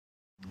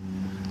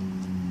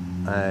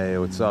Hey,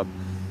 what's up?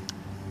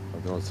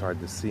 Although it's hard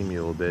to see me a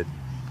little bit.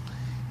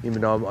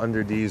 Even though I'm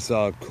under these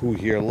cool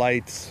here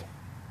lights,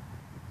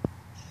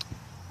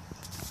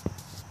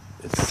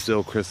 it's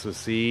still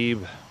Christmas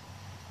Eve,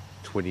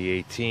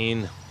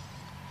 2018.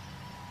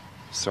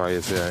 Sorry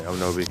if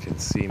nobody can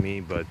see me,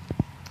 but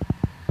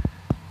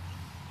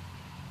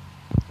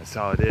that's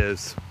how it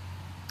is.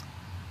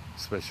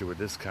 Especially with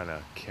this kind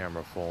of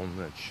camera phone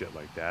and shit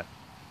like that.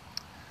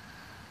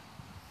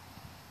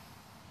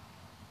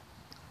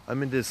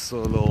 I'm in this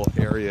little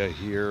area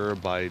here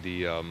by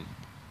the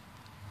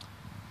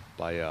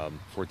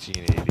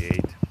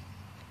 1488.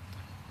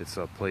 It's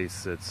a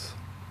place that's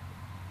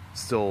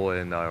still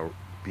in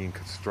being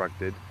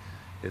constructed.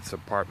 It's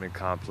an apartment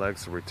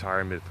complex, a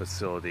retirement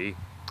facility,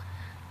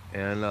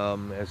 and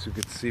as you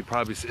can see,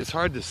 probably it's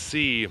hard to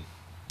see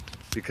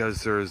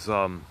because there's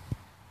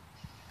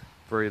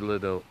very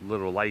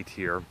little light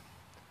here,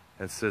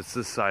 and since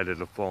this side of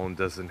the phone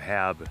doesn't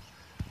have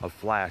a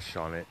flash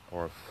on it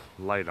or a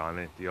light on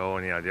it, the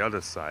only on the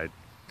other side,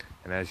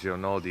 and as you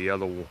know, the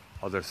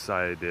other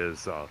side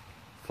is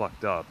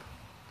fucked up.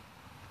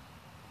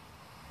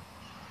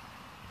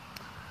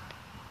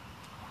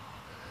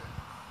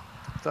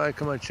 Thought I'd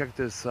come and check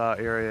this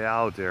area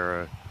out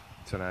there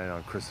tonight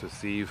on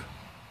Christmas Eve.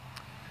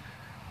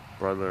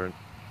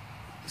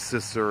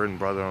 Sister and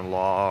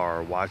brother-in-law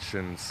are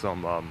watching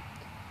some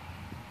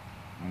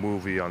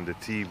movie on the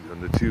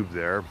tube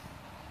there.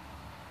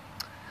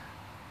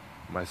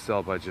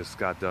 Myself, I just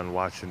got done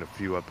watching a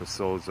few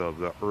episodes of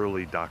the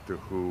early Doctor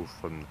Who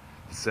from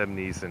the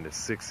 70s and the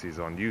 60s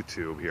on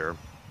YouTube here.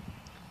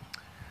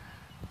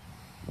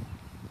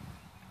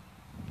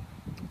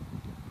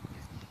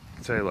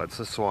 Tell you what,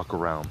 let's walk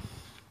around.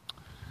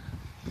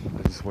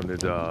 I just wanted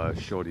to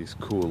show these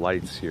cool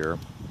lights here.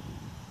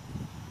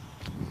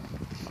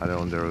 I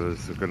don't know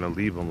if they're going to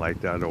leave them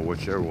like that or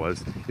whichever it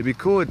was. It'd be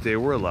cool if they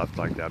were left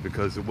like that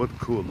because it would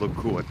look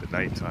cool at the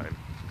nighttime.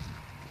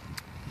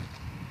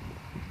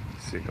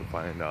 See if I can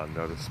find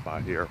another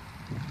spot here.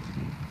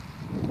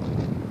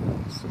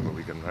 So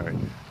we can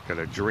got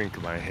a drink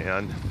in my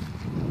hand.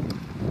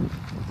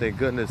 Thank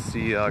goodness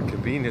the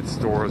convenience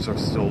stores are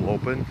still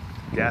open,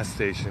 gas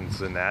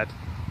stations and that.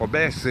 Or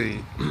basically,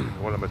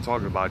 what I'm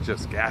talking about,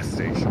 just gas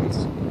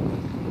stations.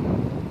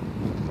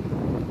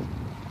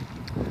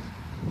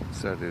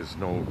 So there's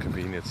no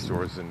convenience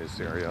stores in this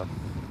area.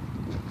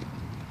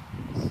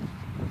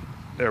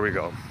 There we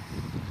go.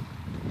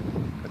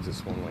 Got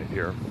this one right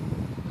here.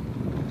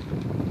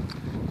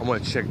 I'm gonna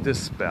check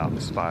this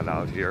spot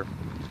out here.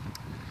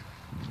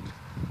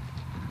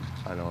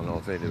 I don't know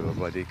if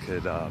anybody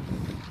could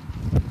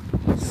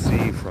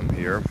see from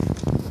here.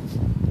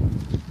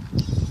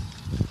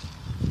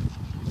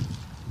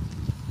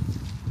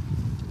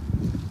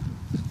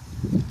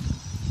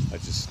 I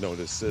just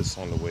noticed this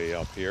on the way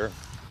up here.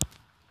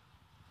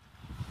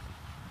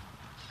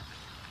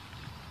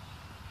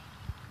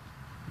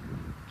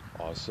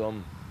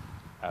 Awesome,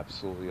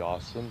 absolutely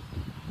awesome.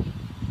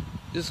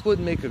 This would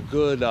make a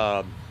good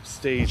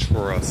stage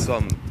for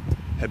some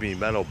heavy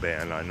metal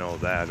band, I know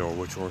that,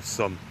 or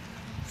some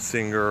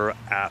singer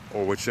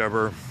or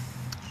whichever.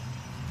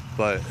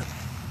 But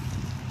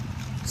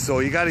so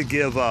you got to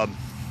give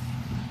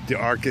the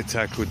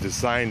architect who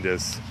designed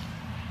this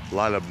a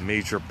lot of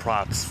major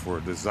props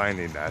for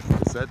designing that,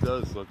 because that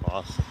does look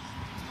awesome,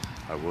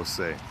 I will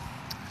say.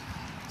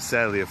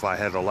 Sadly, if I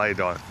had a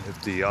light on,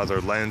 if the other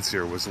lens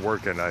here was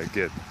working, I'd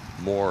get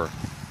more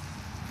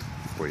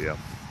for you.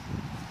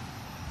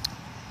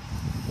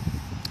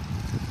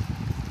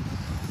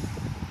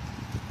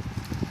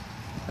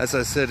 As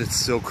I said, it's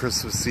still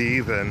Christmas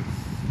Eve, and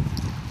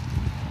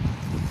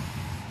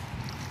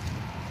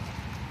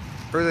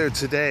earlier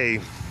today,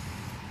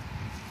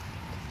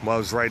 while I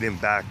was riding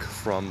back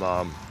home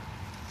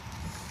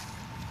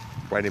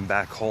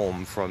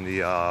from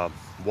the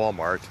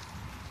Walmart,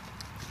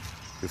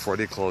 before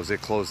they closed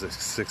at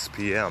 6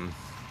 p.m.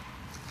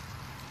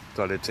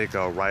 Thought I'd take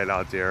a ride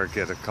out there,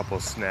 get a couple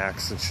of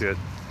snacks and shit.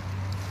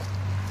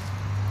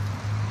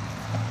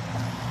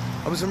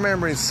 I was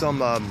remembering some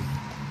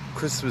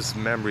Christmas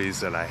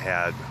memories that I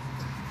had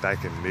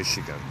back in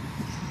Michigan.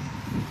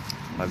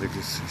 I'd like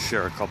to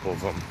share a couple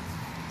of them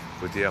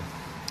with you.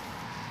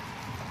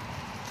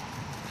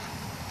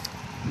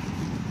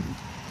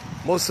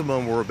 Most of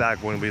them were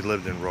back when we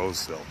lived in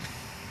Roseville.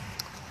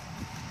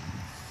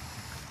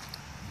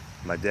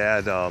 My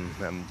dad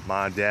and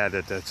my dad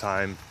at that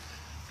time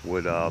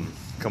would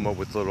come up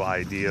with little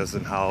ideas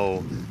on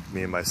how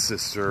me and my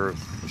sister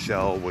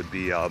Michelle would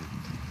be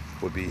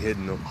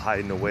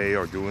hiding away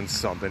or doing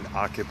something,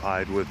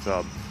 occupied with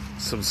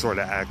some sort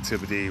of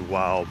activity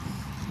while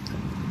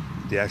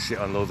they actually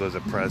unloaded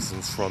the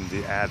presents from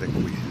the attic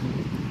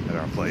at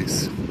our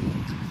place.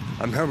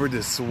 I remember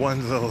this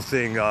one little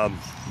thing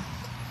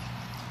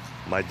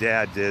my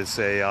dad did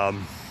say.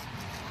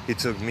 He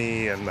took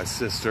me and my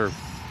sister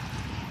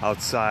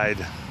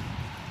outside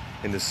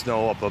in the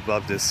snow up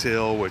above this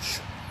hill, which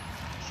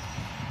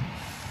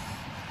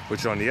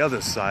on the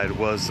other side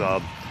was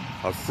a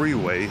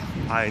freeway,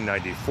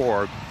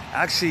 I-94.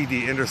 Actually,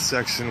 the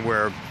intersection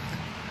where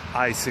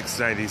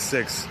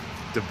I-696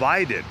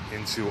 divided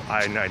into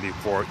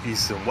I-94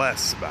 east and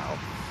west bound.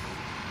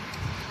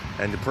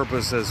 And the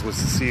purpose was to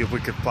see if we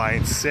could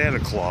find Santa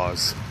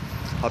Claus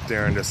up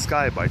there in the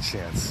sky by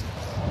chance.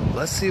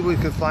 Let's see if we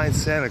could find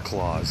Santa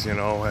Claus, you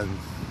know, and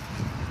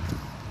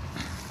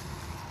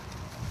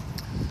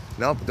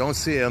nope, don't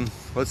see him.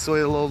 Let's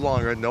wait a little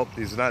longer. Nope,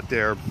 he's not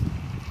there.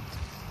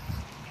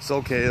 It's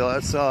okay,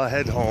 let's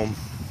head home.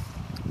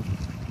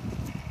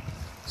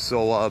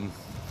 So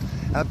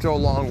after a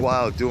long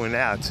while doing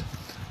that,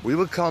 we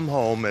would come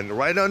home, and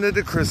right under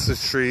the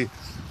Christmas tree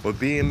would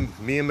be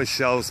me and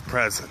Michelle's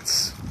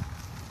presents.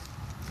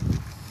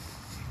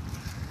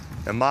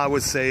 And Ma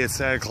would say that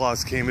Santa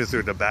Claus came in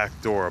through the back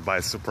door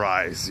by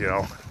surprise, you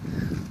know.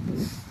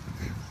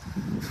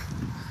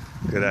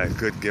 Look at that,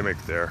 good gimmick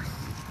there.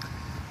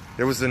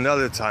 There was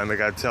another time I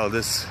gotta tell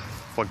this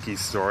funky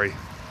story.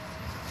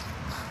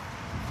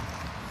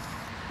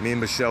 Me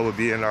and Michelle would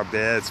be in our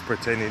beds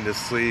pretending to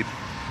sleep,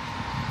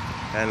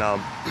 and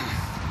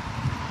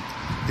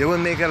they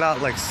would make it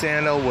out like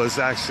Santa was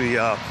actually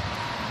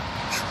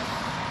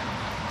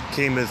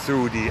came in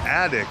through the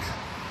attic,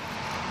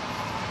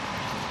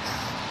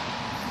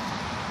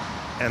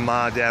 and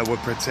my dad would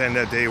pretend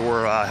that they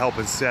were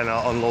helping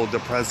Santa unload the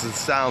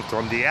presents down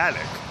from the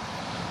attic.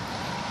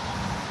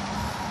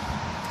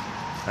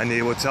 And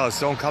they would tell us,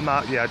 don't come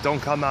out yet, don't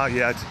come out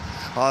yet.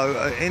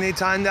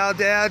 Anytime now,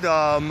 Dad?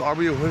 Are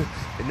we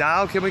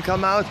now? Can we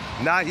come out?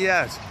 Not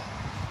yet.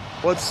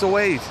 What's the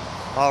wait?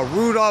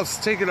 Rudolph's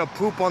taking a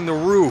poop on the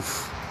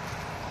roof.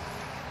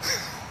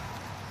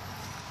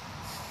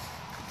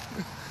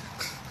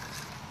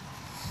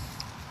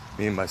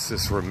 Me and my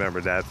sister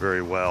remember that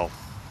very well.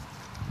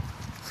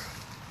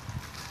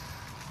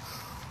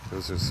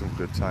 Those are some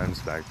good times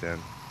back then.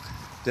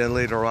 Then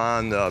later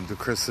on, the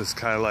Christmas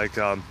kind of like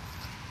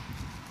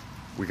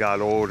we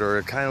got older.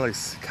 It kind of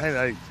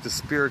like the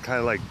spirit kind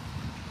of like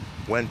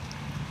went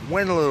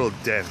a little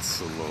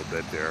dense a little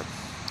bit there.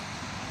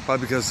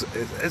 Probably because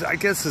I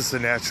guess it's a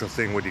natural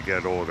thing when you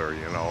get older,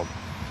 you know.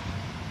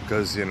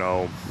 Because, you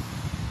know,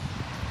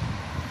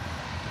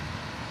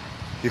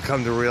 you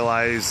come to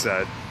realize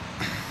that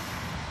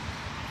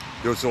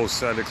there's no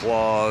Santa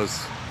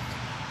Claus,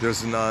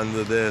 there's none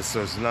of this,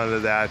 there's none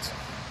of that.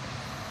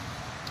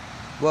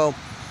 Well,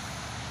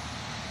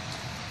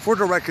 for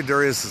the record,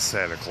 there is a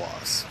Santa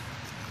Claus.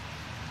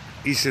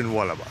 Each and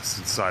one of us,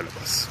 inside of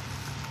us.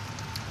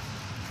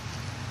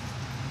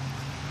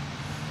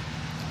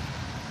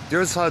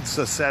 There's lots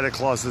of Santa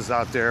Clauses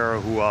out there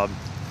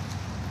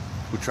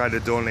who try to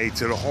donate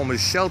to the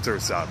homeless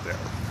shelters out there,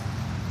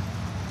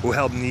 who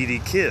help needy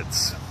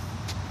kids,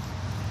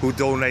 who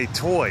donate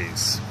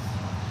toys.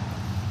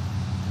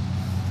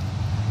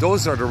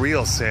 Those are the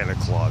real Santa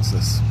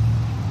Clauses.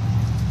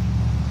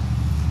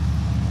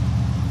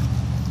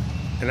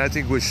 And I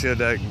think we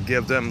should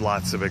give them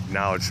lots of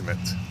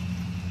acknowledgement.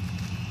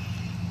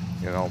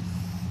 You know,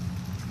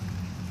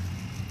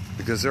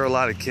 because there are a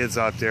lot of kids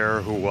out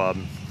there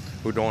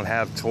who don't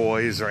have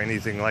toys or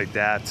anything like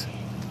that.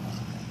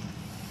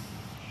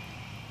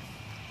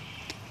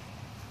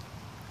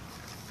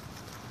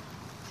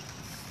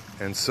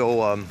 And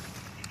so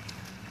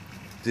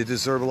they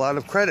deserve a lot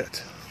of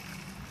credit.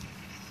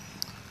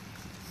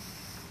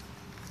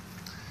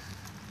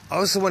 I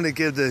also want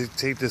to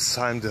take this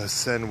time to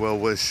send well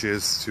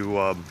wishes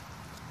to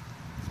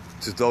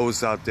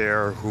those out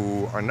there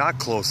who are not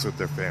close with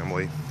their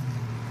family,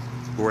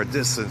 who are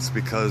distanced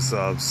because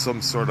of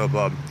some sort of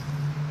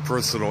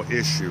personal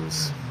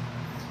issues,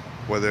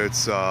 whether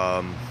it's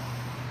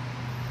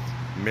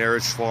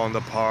marriage falling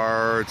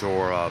apart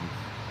or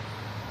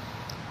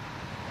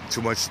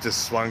too much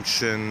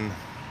dysfunction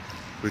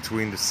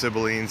between the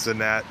siblings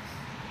and that.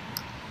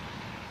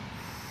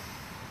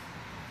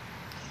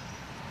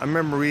 I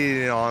remember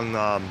reading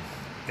on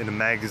in a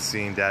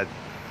magazine that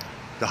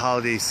the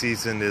holiday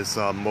season is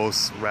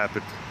most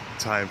rapid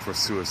time for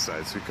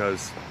suicides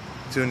because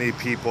too many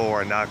people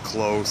are not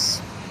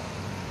close.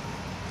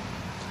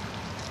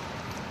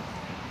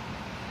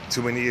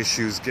 Too many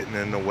issues getting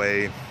in the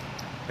way,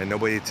 and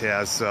nobody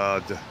has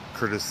the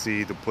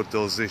courtesy to put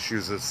those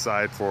issues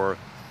aside for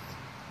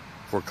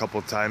a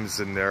couple times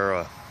in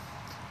their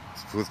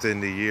within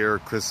the year,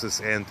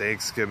 Christmas and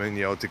Thanksgiving,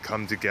 you know, to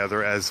come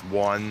together as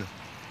one,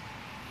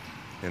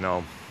 you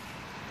know.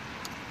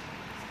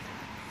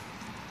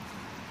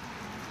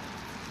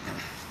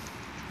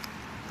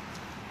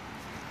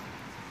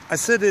 I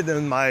said it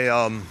in my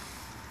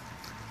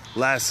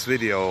last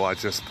video I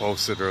just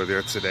posted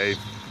earlier today.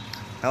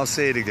 I'll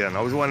say it again.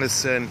 I want to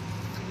send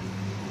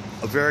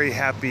a very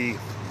happy,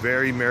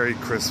 very Merry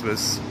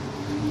Christmas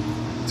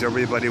to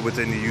everybody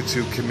within the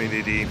YouTube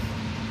community.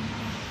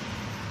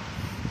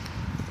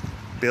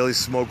 Bailey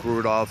Smoke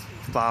Rudolph,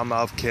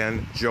 Foulmouth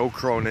Ken, Joe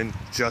Cronin,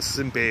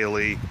 Justin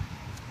Bailey,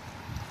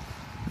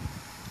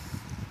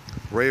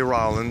 Ray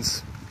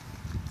Rollins,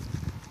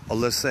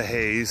 Alyssa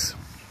Hayes.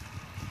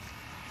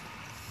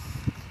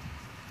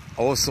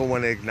 I also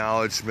want to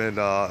acknowledge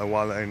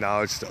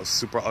the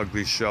Super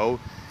Ugly Show,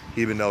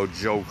 even though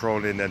Joe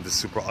Cronin and the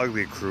Super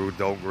Ugly crew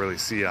don't really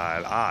see eye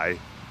to eye.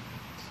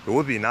 it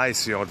would be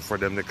nice, you know, for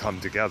them to come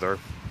together.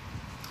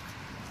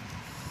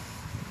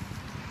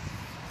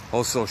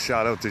 Also,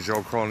 shout out to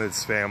Joe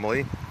Cronin's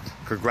family.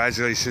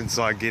 Congratulations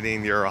on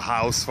getting your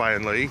house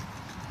finally.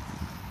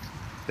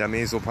 That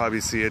means we'll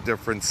probably see a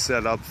different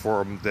setup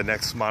for the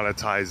next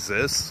Monetize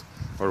This,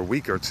 or a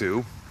week or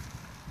two,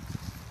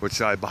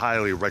 which I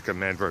highly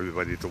recommend for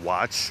everybody to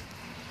watch.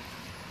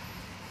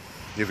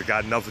 If you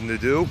got nothing to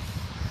do,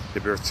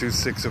 if you're too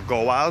sick to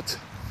go out,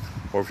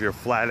 or if you're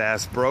flat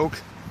ass broke,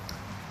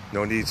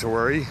 no need to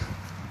worry.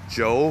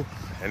 Joe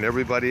and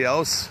everybody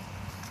else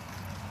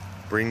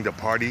bring the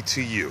party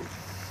to you.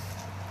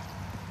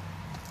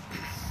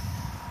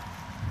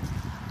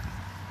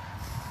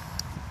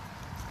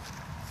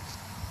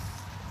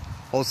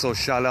 Also,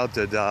 shout out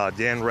to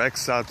Dan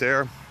Rex out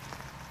there.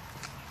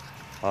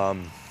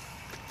 And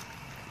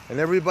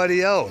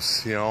everybody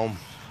else, you know,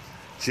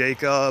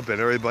 Jacob and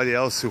everybody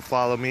else who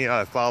follow me.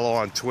 I follow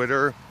on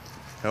Twitter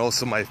and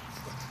also my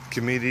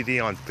community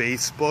on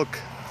Facebook.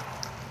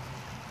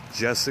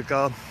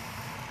 Jessica,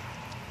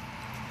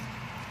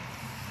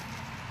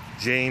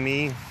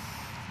 Jamie,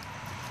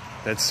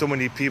 that's so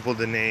many people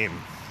to name.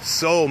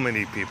 So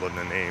many people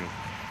to name.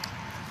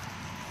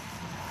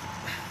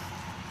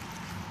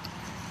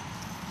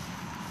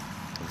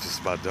 I'm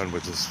just about done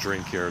with this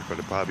drink here.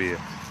 Gonna probably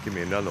give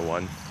me another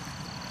one.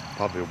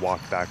 Probably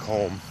walk back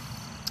home.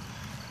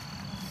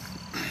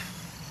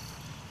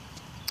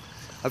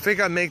 I think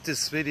I make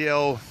this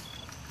video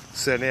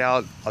sending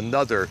out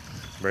another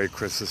Merry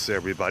Christmas to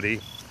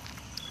everybody.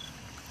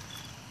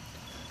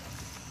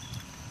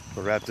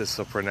 We'll wrap this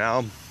up for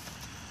now.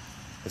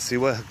 Let's see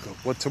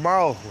what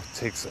tomorrow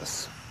takes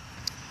us.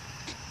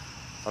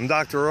 I'm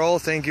Dr. Earl.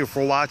 Thank you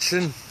for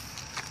watching.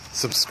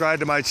 Subscribe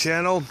to my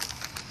channel.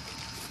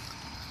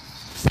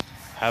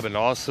 Have an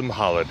awesome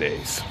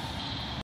holidays.